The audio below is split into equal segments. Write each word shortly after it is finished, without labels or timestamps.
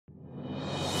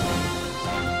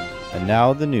And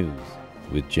now the news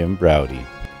with Jim Braude.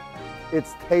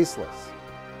 It's tasteless.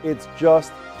 It's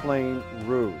just plain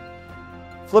rude.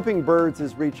 Flipping birds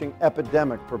is reaching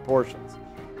epidemic proportions.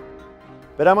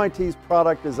 But MIT's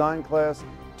product design class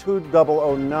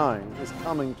 2009 is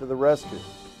coming to the rescue.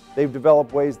 They've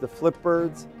developed ways to flip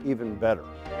birds even better.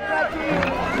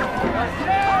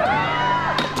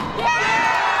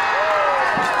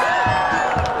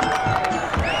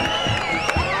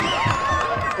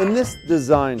 In this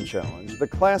design challenge, the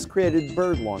class created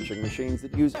bird launching machines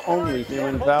that use only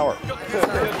human power.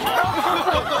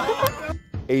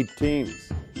 8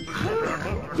 teams,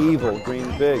 evil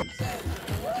green pigs,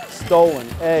 stolen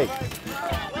eggs,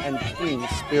 and team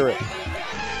spirit.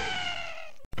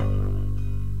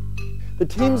 The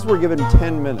teams were given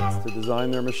 10 minutes to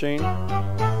design their machine.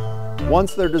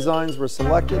 Once their designs were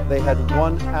selected, they had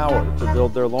 1 hour to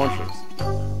build their launchers.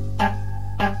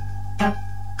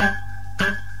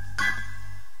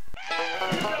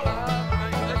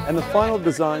 And the final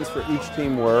designs for each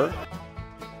team were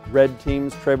red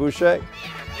team's trebuchet,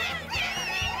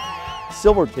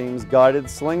 silver team's guided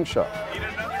slingshot,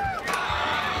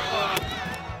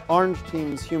 orange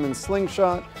team's human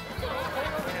slingshot,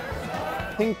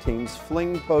 pink team's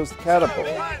fling post catapult,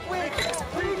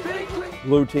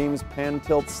 blue team's pan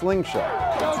tilt slingshot,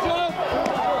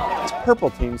 purple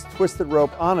team's twisted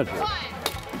rope onager,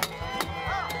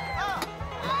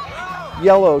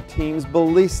 yellow team's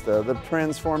ballista that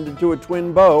transformed into a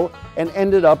twin bow and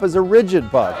ended up as a rigid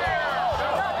pocket,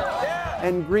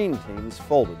 and green team's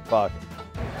folded pocket.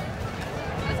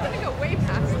 It's gonna go way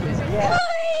past this. Yeah.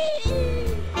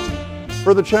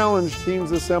 For the challenge,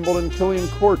 teams assembled in Killian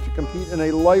Court to compete in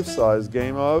a life-size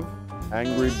game of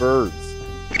Angry Birds.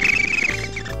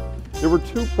 There were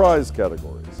 2 prize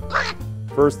categories.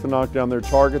 First, to knock down their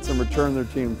targets and return their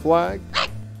team flag,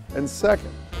 and second,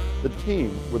 the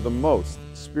team with the most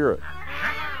spirit. 3,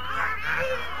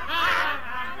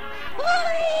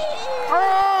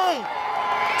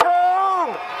 2,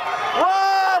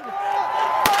 1, fire!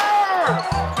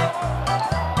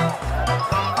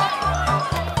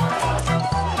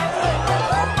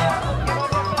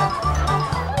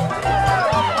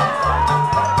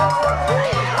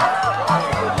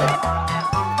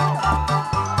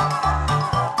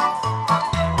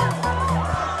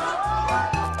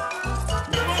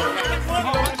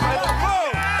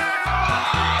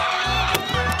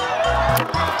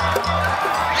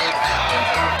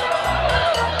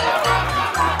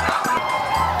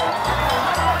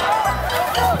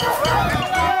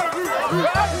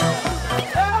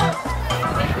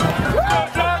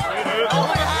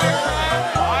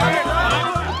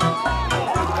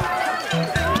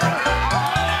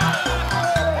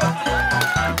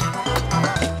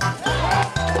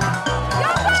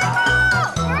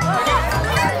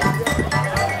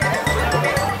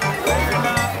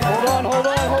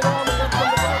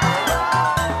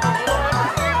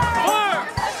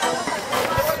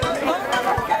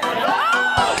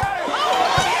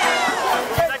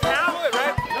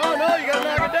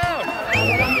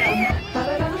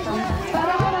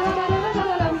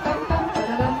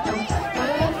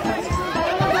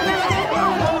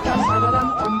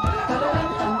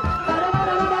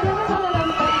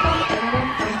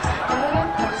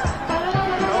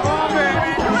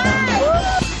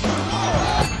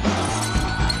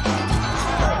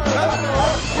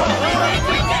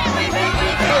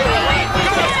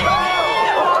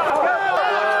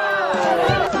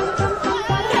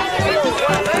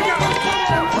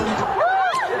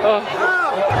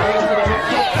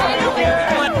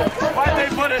 Why'd they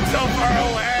put it so far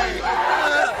away?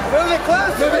 Move it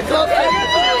close! Move it close!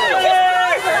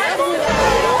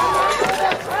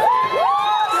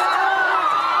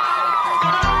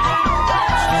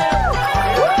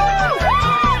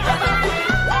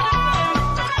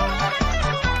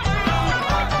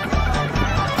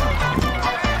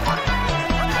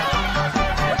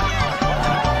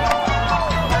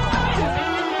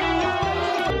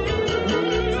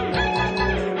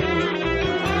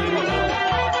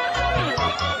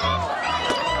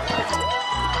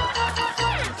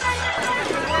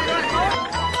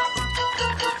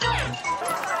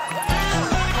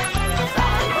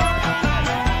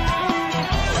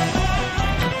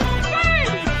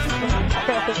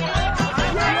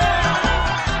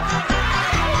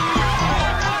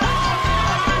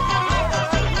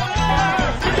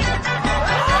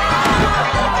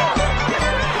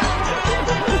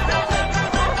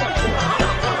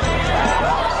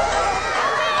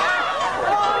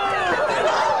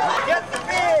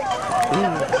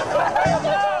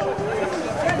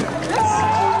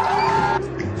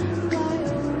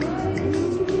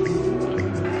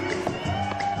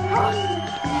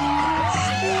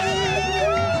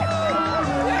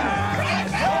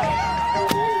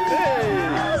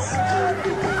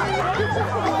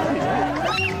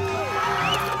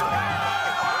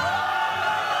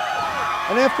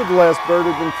 And after the last bird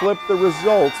had been flipped, the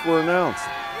results were announced.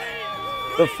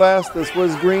 The fastest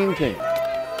was green team.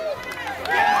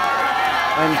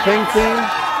 And pink team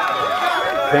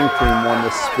won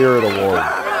the Spirit Award.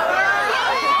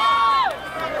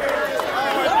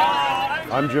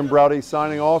 I'm Jim Braude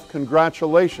signing off.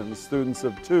 Congratulations, students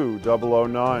of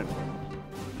 2009.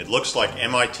 It looks like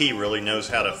MIT really knows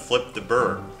how to flip the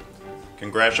bird.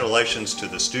 Congratulations to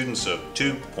the students of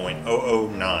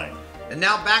 2.009. And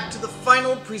now back to the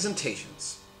final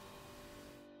presentations.